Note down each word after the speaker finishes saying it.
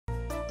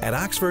At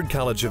Oxford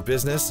College of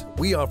Business,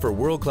 we offer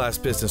world-class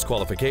business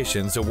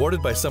qualifications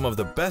awarded by some of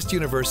the best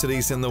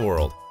universities in the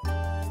world.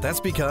 That's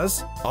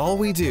because all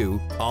we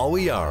do, all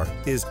we are,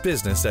 is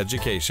business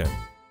education.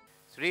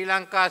 Sri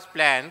Lanka's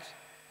plans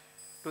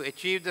to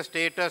achieve the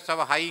status of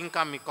a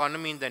high-income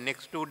economy in the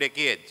next 2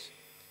 decades.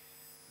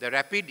 The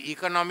rapid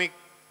economic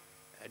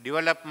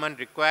development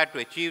required to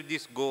achieve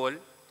this goal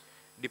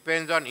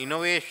depends on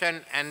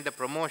innovation and the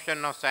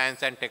promotion of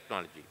science and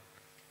technology.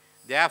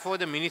 Therefore,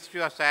 the Ministry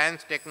of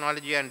Science,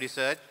 Technology and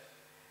Research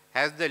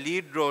has the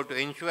lead role to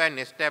ensure and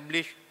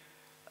establish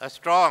a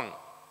strong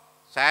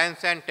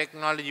science and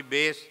technology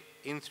base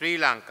in Sri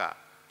Lanka,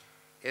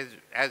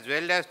 as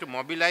well as to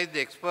mobilize the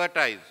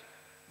expertise,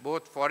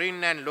 both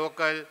foreign and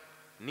local,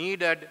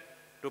 needed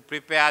to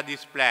prepare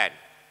this plan.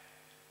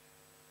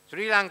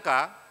 Sri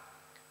Lanka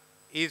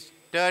is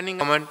turning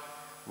government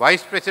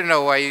Vice President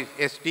of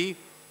IST,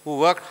 who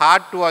worked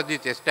hard towards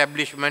this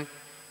establishment,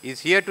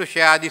 is here to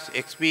share this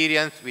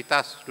experience with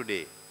us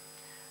today.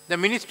 The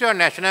Ministry of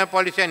National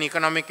Policy and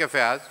Economic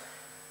Affairs,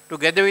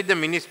 together with the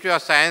Ministry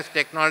of Science,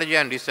 Technology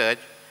and Research,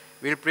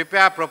 will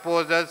prepare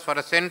proposals for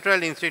a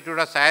Central Institute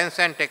of Science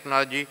and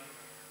Technology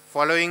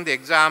following the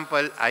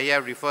example I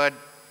have referred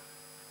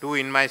to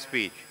in my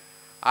speech.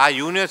 Our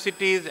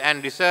universities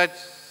and research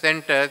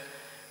centers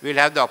will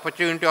have the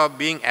opportunity of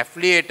being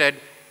affiliated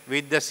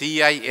with the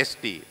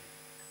CIST.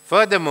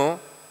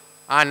 Furthermore,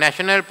 our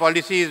national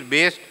policy is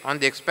based on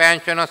the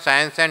expansion of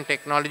science and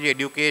technology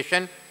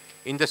education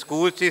in the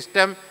school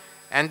system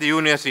and the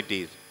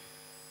universities,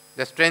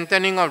 the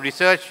strengthening of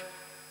research,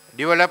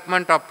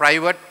 development of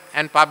private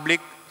and public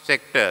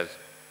sectors.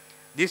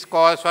 This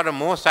calls for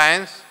more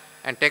science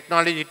and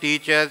technology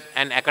teachers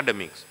and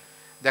academics.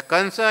 The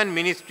concerned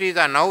ministries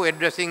are now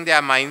addressing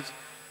their minds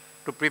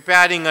to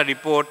preparing a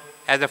report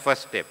as a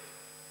first step.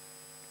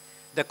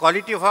 The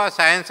quality of our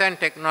science and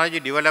technology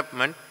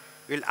development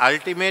will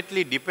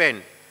ultimately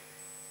depend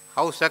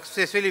how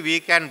successfully we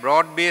can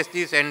broad-base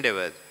these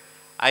endeavors.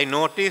 I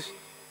notice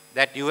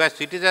that you have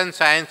citizen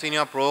science in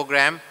your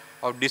program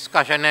of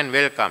discussion and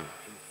welcome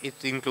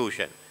its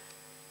inclusion.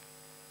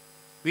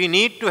 We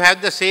need to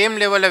have the same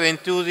level of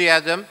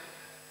enthusiasm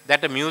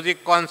that a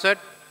music concert,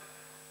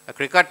 a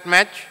cricket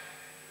match,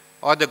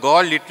 or the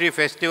Galle Literary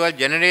Festival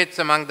generates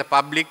among the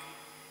public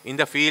in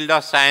the field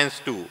of science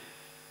too.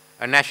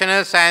 A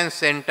National Science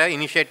Centre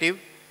initiative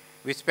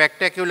with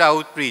spectacular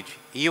outreach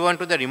even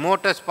to the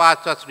remotest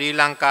parts of Sri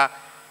Lanka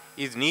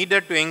is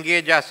needed to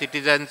engage our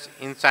citizens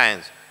in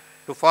science,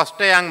 to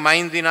foster young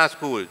minds in our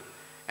schools,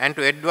 and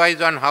to advise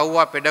on how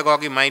our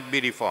pedagogy might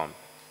be reformed.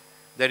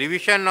 The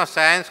revision of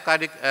science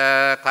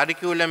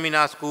curriculum in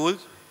our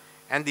schools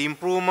and the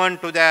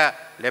improvement to the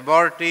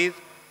laboratories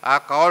are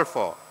called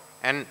for,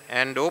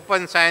 and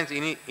open science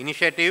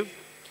initiative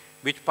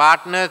which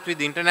partners with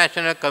the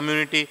international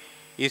community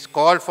is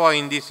called for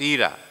in this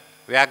era,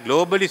 where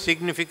globally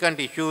significant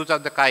issues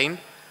of the kind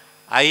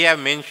I have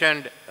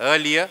mentioned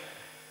earlier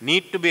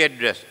need to be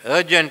addressed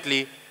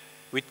urgently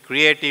with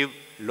creative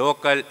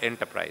local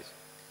enterprise.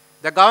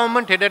 The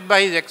government headed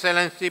by His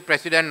Excellency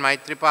President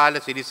Maithripala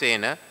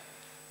Sirisena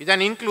is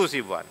an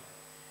inclusive one.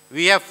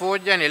 We have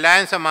forged an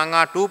alliance among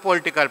our two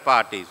political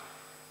parties,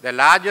 the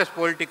largest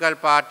political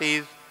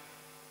parties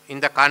in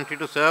the country,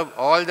 to serve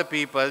all the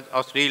peoples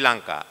of Sri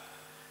Lanka.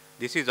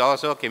 This is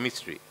also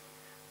chemistry.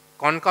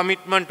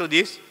 Concomitant to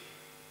this,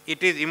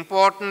 it is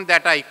important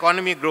that our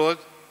economy grows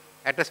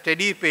at a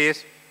steady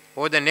pace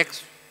over the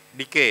next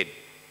decade.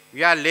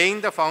 We are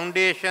laying the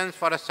foundations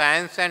for a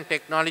science and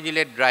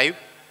technology-led drive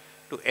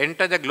to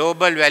enter the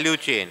global value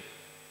chain,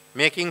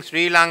 making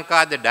Sri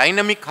Lanka the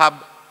dynamic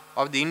hub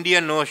of the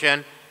Indian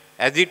Ocean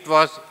as it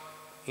was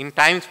in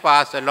times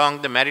past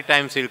along the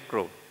maritime Silk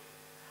Road.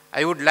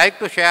 I would like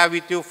to share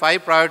with you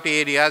 5 priority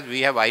areas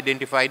we have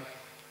identified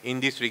in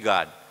this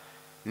regard.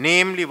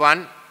 Namely,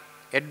 1,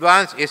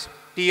 advanced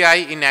STI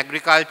in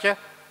agriculture,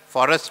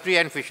 forestry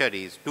and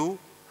fisheries. 2,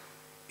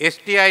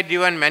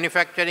 STI-driven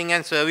manufacturing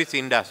and service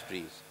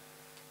industries.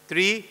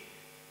 3,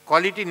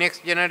 quality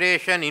next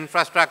generation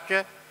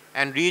infrastructure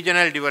and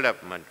regional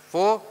development.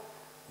 4,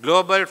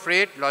 global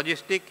freight,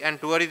 logistic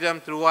and tourism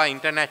through our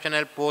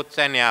international ports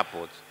and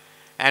airports.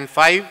 And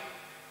 5,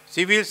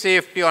 civil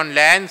safety on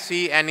land,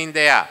 sea and in the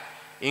air,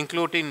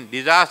 including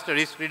disaster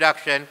risk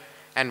reduction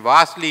and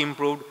vastly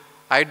improved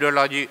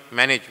hydrology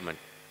management.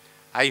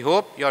 I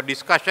hope your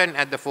discussion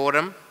at the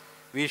forum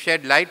will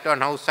shed light on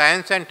how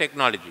science and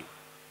technology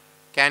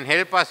can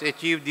help us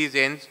achieve these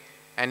ends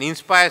and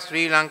inspire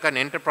Sri Lankan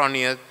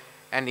entrepreneurs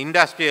and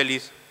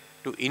industrialists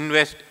to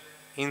invest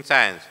in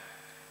science.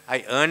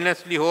 I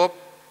earnestly hope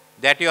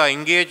that your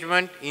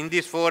engagement in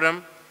this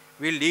forum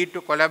will lead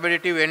to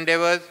collaborative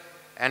endeavors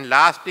and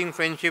lasting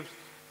friendships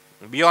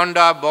beyond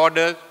our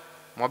borders,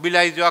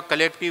 mobilize your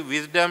collective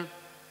wisdom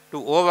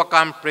to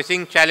overcome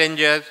pressing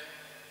challenges,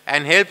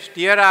 and help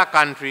steer our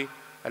country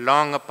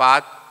along a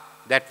path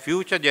that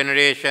future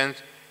generations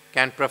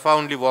can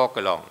profoundly walk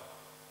along.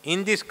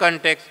 In this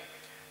context,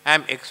 I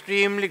am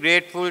extremely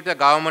grateful to the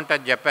government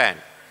of Japan.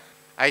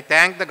 I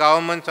thank the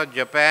governments of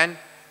Japan,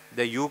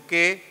 the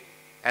UK,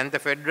 and the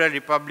Federal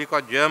Republic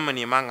of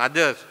Germany, among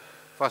others,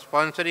 for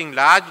sponsoring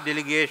large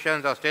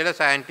delegations of stellar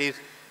scientists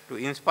to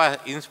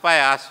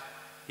inspire us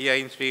here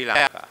in Sri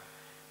Lanka.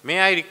 May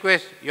I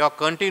request your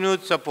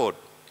continued support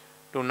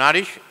to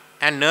nourish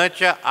and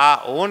nurture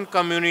our own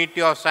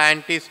community of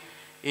scientists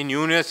in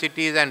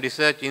universities and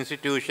research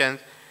institutions,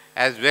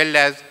 as well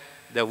as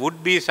the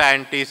would-be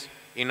scientists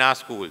in our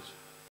schools.